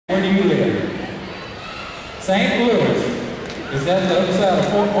where do you live? St. Louis. Is that the other side of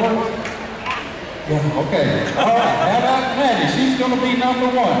Fort Worth? Yeah, okay. All right, how about Maddy? She's going to be number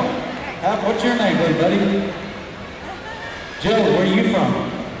one. What's your name, little buddy? Joe, where are you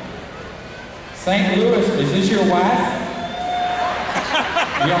from? St. Louis. Is this your wife?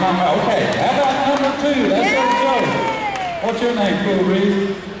 Your mama. Okay, how about number two? That's little Joe. What's your name, Cool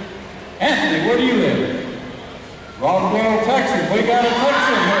Breeze? Anthony, where do you live? Roswell, Texas. We got a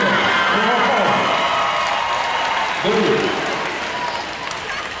Texan here. Dude.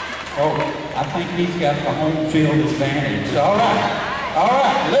 Oh, I think he's got the home field advantage. All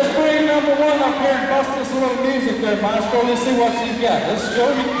right, let's bring number one up here and bust this little music there, Maestro. Let's see what she's got. Let's show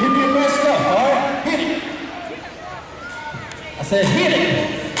you, give you your best stuff, all right? Hit it. I said hit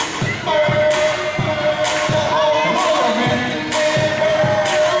it.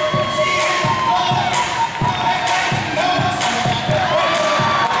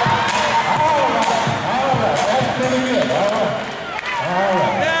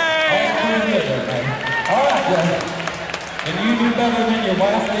 Can you do better than your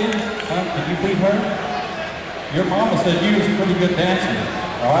wife did? Can you beat her? Your mama said you was a pretty good dancer.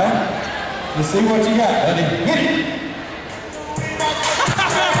 All right? Let's see what you got, buddy. Hit it!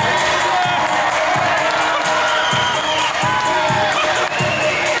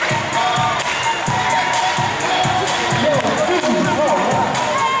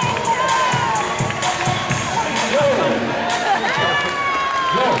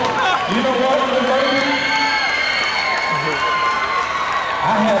 You know what, everybody? I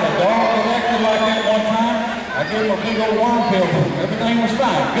had a dog that acted like that one time. I gave him a big old worm pill. Everything was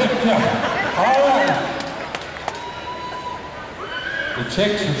fine. Good job. All right. The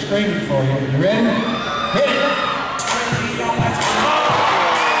chicks are screaming for you. You ready? Hit it.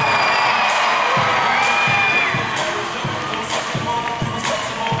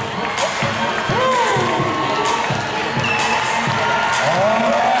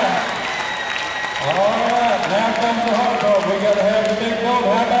 Now comes the hot dog. We got to have the big dog.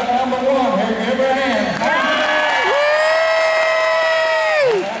 How about number one? Here, give her a hand. How about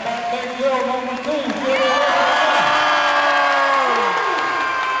Big Joe, number two? Give her a hand.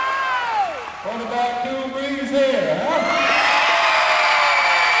 What about Cool Breeze here, huh?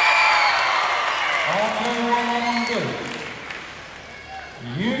 I'll tell you what I'm going to do.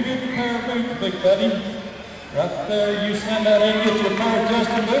 You get the pair of boots, big buddy. Right there, you send that in, get your pair of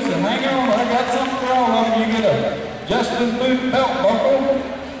Justin boots, and hang on, I got something for all of them. You get a Justin boot belt buckle,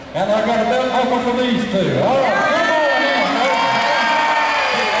 and I got a belt buckle for these two. All right, come on in.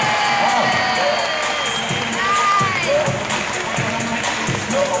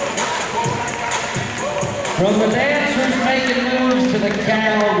 From the dancers making moves to the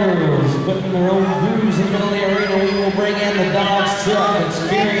cowgirls putting their own grooves in the middle of the arena, we will bring in the Dodge truck that's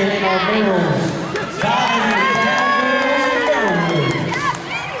carrying in our barrels.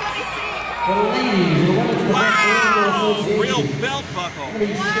 For the ladies, the women's professional real belt buckle. I'm going to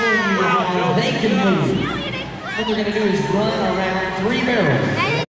be showing you how they can move. What we're going to do is run around 3 barrels.